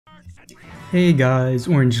Hey guys,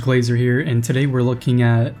 Orange Glazer here, and today we're looking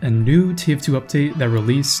at a new TF2 update that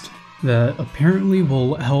released that apparently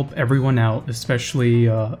will help everyone out, especially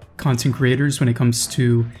content creators when it comes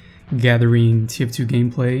to gathering TF2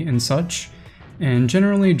 gameplay and such, and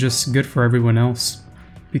generally just good for everyone else,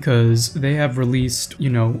 because they have released, you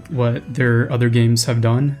know, what their other games have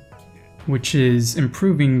done, which is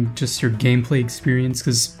improving just your gameplay experience,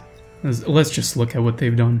 because let's just look at what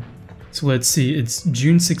they've done. So let's see, it's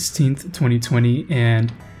June 16th, 2020,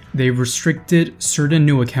 and they've restricted certain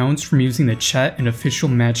new accounts from using the chat in official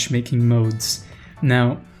matchmaking modes.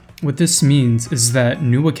 Now, what this means is that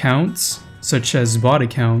new accounts, such as bot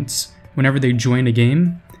accounts, whenever they join a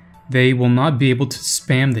game, they will not be able to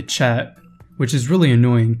spam the chat, which is really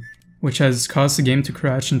annoying, which has caused the game to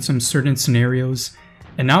crash in some certain scenarios,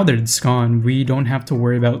 and now that it's gone, we don't have to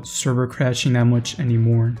worry about server crashing that much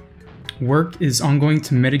anymore. Work is ongoing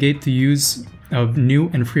to mitigate the use of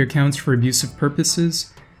new and free accounts for abusive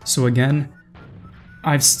purposes. So again,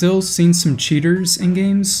 I've still seen some cheaters in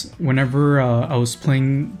games whenever I was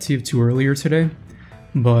playing TF2 earlier today,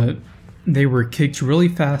 but they were kicked really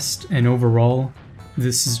fast, and overall,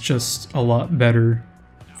 this is just a lot better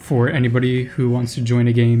for anybody who wants to join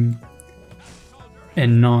a game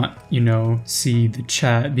and not, you know, see the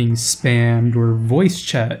chat being spammed or voice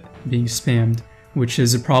chat being spammed, which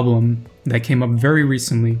is a problem that came up very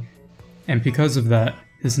recently, and because of that,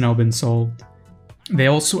 has now been solved. They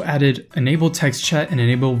also added enable text chat and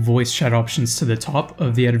enable voice chat options to the top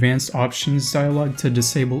of the advanced options dialog to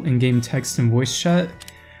disable in-game text and voice chat.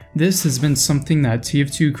 This has been something that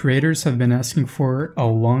TF2 creators have been asking for a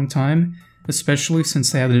long time, especially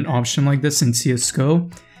since they had an option like this in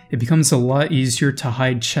CSGO. It becomes a lot easier to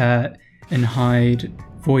hide chat and hide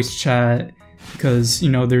voice chat, because, you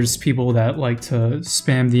know, there's people that like to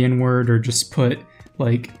spam the N-word or just put,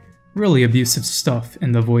 like, really abusive stuff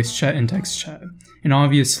in the voice chat and text chat. And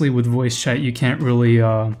obviously with voice chat you can't really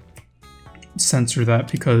censor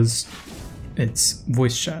that because it's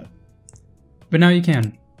voice chat. But now you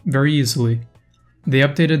can, very easily. They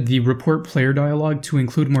updated the report player dialog to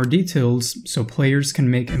include more details so players can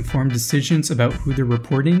make informed decisions about who they're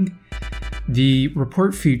reporting. The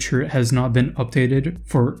report feature has not been updated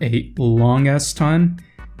for a long ass time,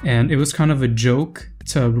 and it was kind of a joke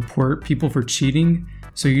to report people for cheating.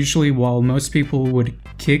 So usually, while most people would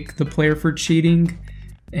kick the player for cheating,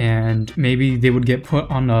 and maybe they would get put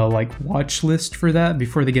on a watch list for that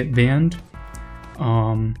before they get banned,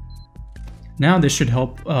 now this should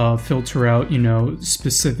help filter out, you know,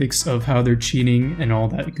 specifics of how they're cheating and all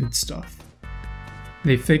that good stuff.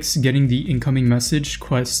 They fixed getting the incoming message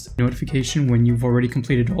quest notification when you've already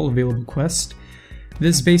completed all available quests.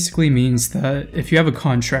 This basically means that if you have a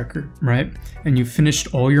contractor, right, and you've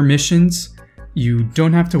finished all your missions, you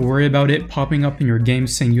don't have to worry about it popping up in your game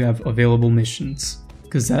saying you have available missions,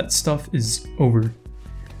 because that stuff is over.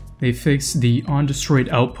 They fixed the on-destroyed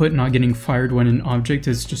output not getting fired when an object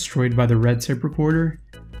is destroyed by the red tape recorder.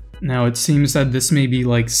 Now it seems that this may be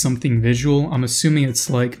like something visual. I'm assuming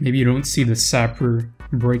it's like maybe you don't see the sapper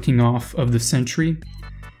breaking off of the sentry,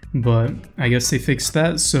 but I guess they fixed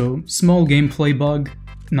that, so small gameplay bug,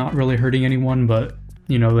 not really hurting anyone, but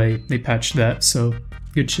you know, they patched that, so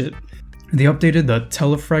good shit. They updated the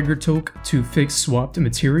telefragger toke to fix swapped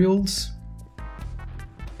materials.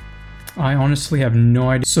 I honestly have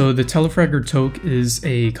no idea. So the telefragger toke is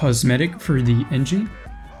a cosmetic for the engine,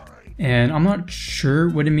 and I'm not sure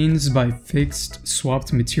what it means by fixed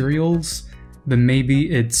swapped materials, but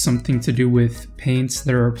maybe it's something to do with paints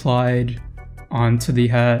that are applied onto the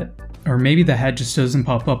hat, or maybe the hat just doesn't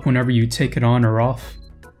pop up whenever you take it on or off.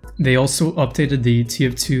 They also updated the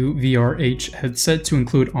TF2 VRH headset to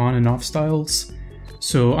include on and off styles,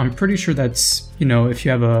 so I'm pretty sure that's, you know, if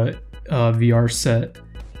you have a VR set,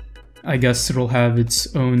 I guess it'll have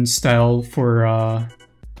its own style for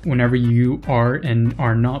whenever you are and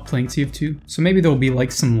are not playing TF2. So maybe there'll be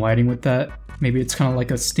like some lighting with that. Maybe it's kind of like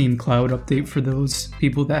a Steam Cloud update for those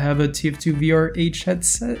people that have a TF2 VRH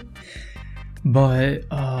headset. But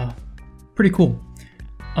pretty cool.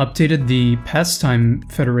 Updated the Pastime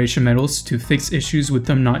Federation medals to fix issues with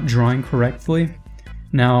them not drawing correctly.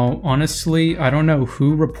 Now, honestly, I don't know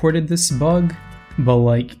who reported this bug, but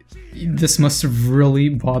like, this must have really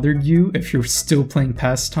bothered you if you're still playing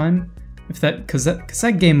Pastime. If that, cause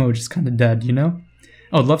that game mode is kind of dead, you know?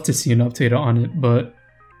 I would love to see an update on it, but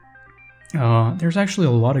there's actually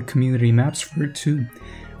a lot of community maps for it too.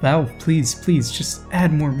 Valve, please, just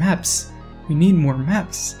add more maps. We need more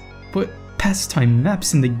maps. Put Pastime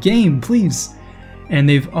maps in the game, please. And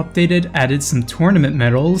they've added some tournament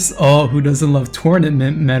medals. Oh, who doesn't love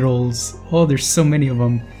tournament medals? Oh, there's so many of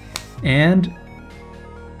them. And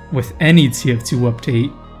with any TF2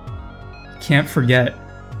 update, can't forget,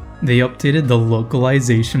 they updated the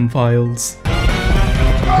localization files.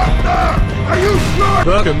 Are you sure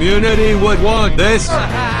the community would want this?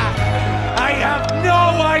 I have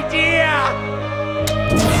no idea!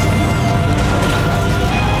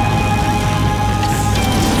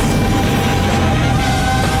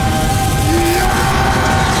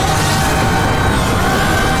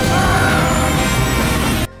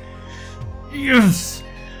 Yes!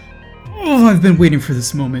 Oh, I've been waiting for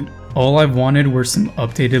this moment. All I've wanted were some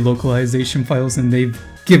updated localization files and they've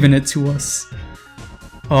given it to us.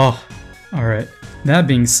 Oh, alright. That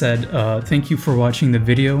being said, thank you for watching the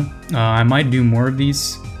video. I might do more of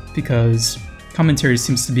these because commentary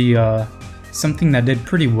seems to be something that did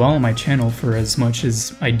pretty well on my channel for as much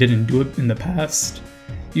as I didn't do it in the past.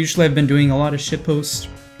 Usually I've been doing a lot of shitposts,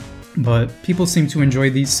 but people seem to enjoy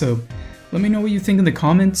these, so let me know what you think in the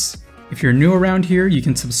comments. If you're new around here, you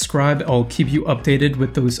can subscribe. I'll keep you updated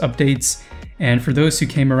with those updates. And for those who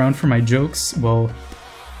came around for my jokes, well,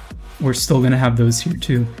 we're still gonna have those here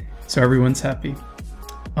too, so everyone's happy.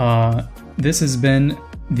 This has been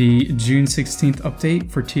the June 16th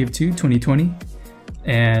update for TF2 2020,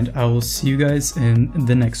 and I will see you guys in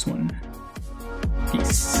the next one.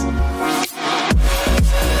 Peace.